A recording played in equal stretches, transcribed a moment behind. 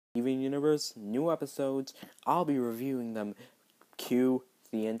Steven Universe, new episodes. I'll be reviewing them. Cue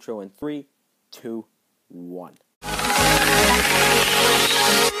the intro in 3, 2, 1.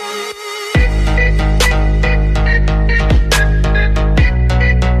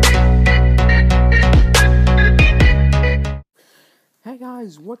 Hey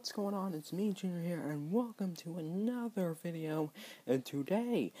guys, what's going on? It's me, Junior here, and welcome to another video. And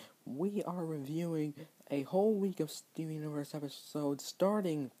today, we are reviewing a whole week of Steven Universe episodes,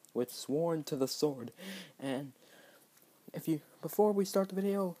 starting with Sworn to the Sword. And before we start the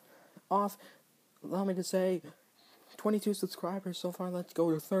video off, allow me to say, 22 subscribers so far, let's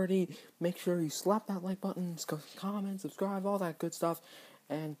go to 30. Make sure you slap that like button, comment, subscribe, all that good stuff.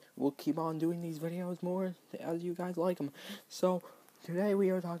 And we'll keep on doing these videos more as you guys like them. So, today we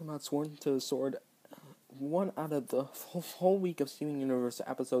are talking about Sworn to the Sword, one out of the whole week of Steven Universe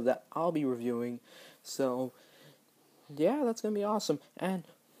episodes that I'll be reviewing. So, yeah, that's going to be awesome. And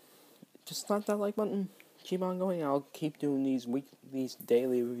just slap that like button, keep on going. I'll keep doing these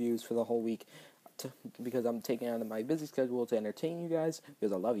daily reviews for the whole week because I'm taking out of my busy schedule to entertain you guys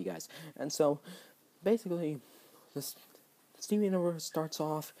because I love you guys. And so, basically, this Steven Universe starts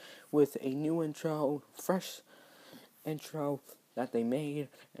off with a new intro, fresh intro that they made,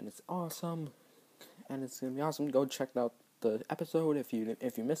 and it's awesome, and it's gonna be awesome. Go check out the episode if you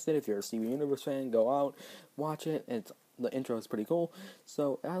missed it. If you're a Steven Universe fan, go out, watch it. The intro is pretty cool,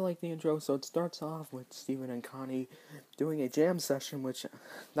 so I like the intro. So it starts off with Steven and Connie doing a jam session, which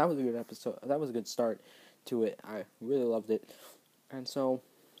that was a good episode. That was a good start to it. I really loved it. And so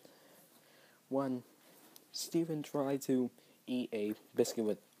when Steven tried to eat a biscuit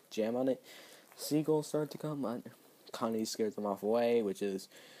with jam on it, seagulls start to come on. Connie scares them off away, which is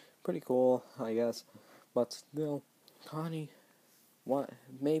pretty cool, I guess. But still, Connie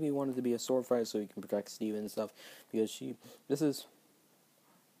maybe wanted to be a sword fighter so he can protect Steven and stuff, because this is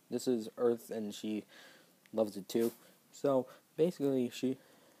Earth and she loves it too. So basically,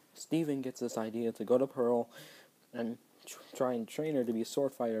 Steven gets this idea to go to Pearl and try and train her to be a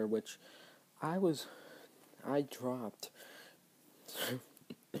sword fighter, which I dropped.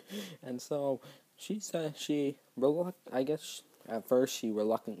 And so she said I guess at first she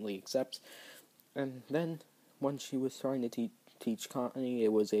reluctantly accepts, and then when she was trying to teach Connie,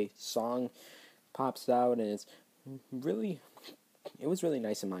 it was a song pops out, and it was really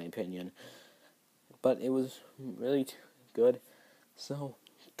nice in my opinion, but it was really good. So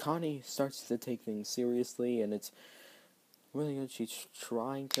Connie starts to take things seriously, and it's really good. She's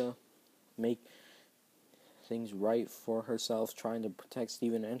trying to make things right for herself, trying to protect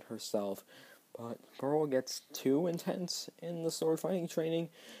Steven and herself. But Pearl gets too intense in the sword fighting training,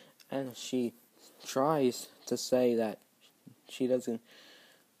 and she tries to say that she tries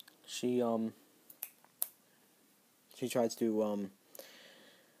to,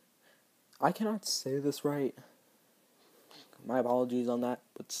 I cannot say this right, my apologies on that,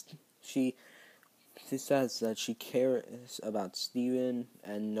 but she says that she cares about Steven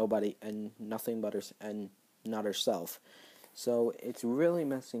and nothing but not herself. So it's really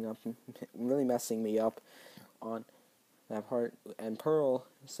messing me up on that part. And Pearl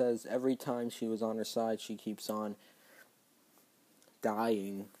says every time she was on her side, she keeps on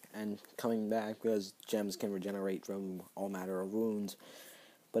dying and coming back, because gems can regenerate from all matter of wounds.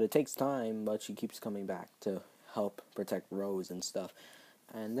 But it takes time, but she keeps coming back to help protect Rose and stuff.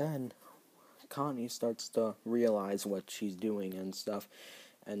 And then Connie starts to realize what she's doing and stuff,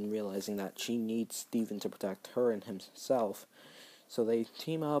 and realizing that she needs Steven to protect her and himself. So they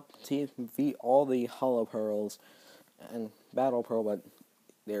team up, defeat all the Hollow Pearls, and battle Pearl, but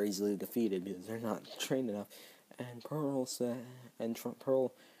they're easily defeated because they're not trained enough. And Pearl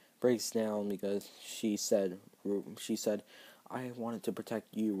breaks down because she said, I wanted to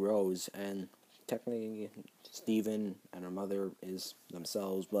protect you, Rose, and technically Steven and her mother is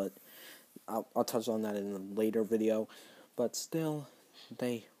themselves, but I'll touch on that in a later video. But still,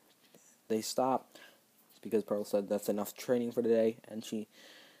 they stop because Pearl said that's enough training for today, and she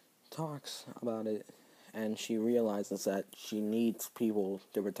talks about it, and she realizes that she needs people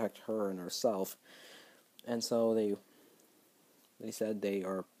to protect her and herself. And so they said they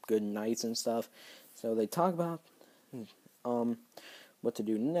are good knights and stuff. So they talk about what to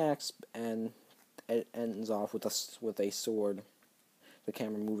do next, and it ends off with a sword. The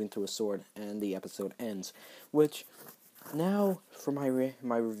camera moving to a sword, and the episode ends. Which, now for my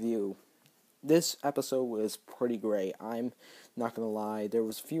review. This episode was pretty great. I'm not gonna lie. There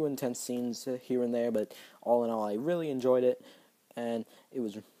was a few intense scenes here and there, but all in all, I really enjoyed it, and it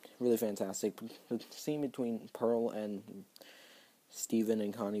was really fantastic. The scene between Pearl and Steven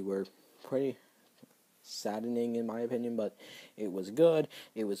and Connie were pretty saddening in my opinion, but it was good.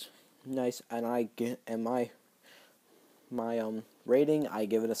 It was nice, and my rating, I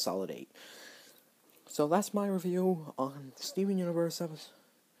give it a solid 8. So that's my review on Steven Universe episode.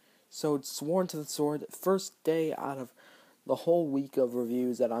 So it's Sworn to the Sword, first day out of the whole week of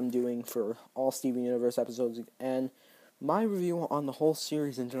reviews that I'm doing for all Steven Universe episodes, and my review on the whole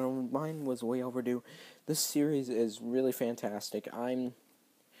series in general, mine was way overdue. This series is really fantastic. I'm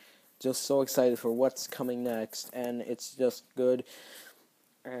just so excited for what's coming next, and it's just good.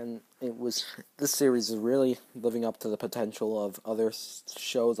 And this series is really living up to the potential of other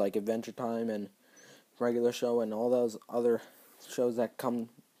shows like Adventure Time and Regular Show and all those other shows that come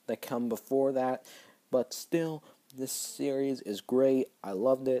before that. But still, this series is great. I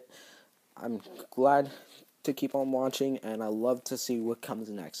loved it. I'm glad to keep on watching, and I love to see what comes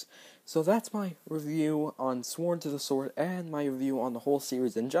next. So that's my review on Sworn to the Sword and my review on the whole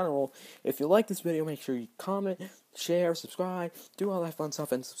series in general. If you like this video, make sure you comment, share, subscribe, do all that fun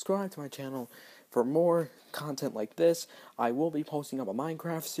stuff, and subscribe to my channel for more content like this. I will be posting up a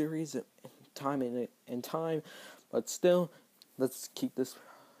Minecraft series in time, but still, let's keep this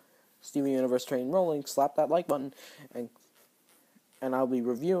Steven Universe train rolling. Slap that like button, and I'll be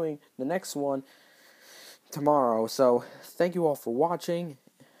reviewing the next one tomorrow. So thank you all for watching.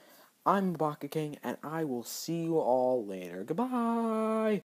 I'm Baka King, and I will see you all later. Goodbye!